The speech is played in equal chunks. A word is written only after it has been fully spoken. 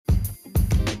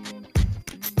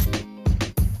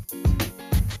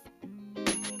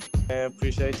And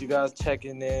appreciate you guys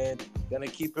checking in. Gonna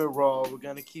keep it raw. We're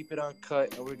gonna keep it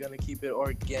uncut, and we're gonna keep it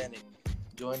organic.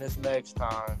 Join us next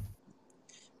time,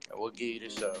 and we'll give you the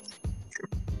show.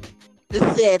 The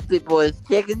Sassy Boys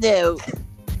checking out.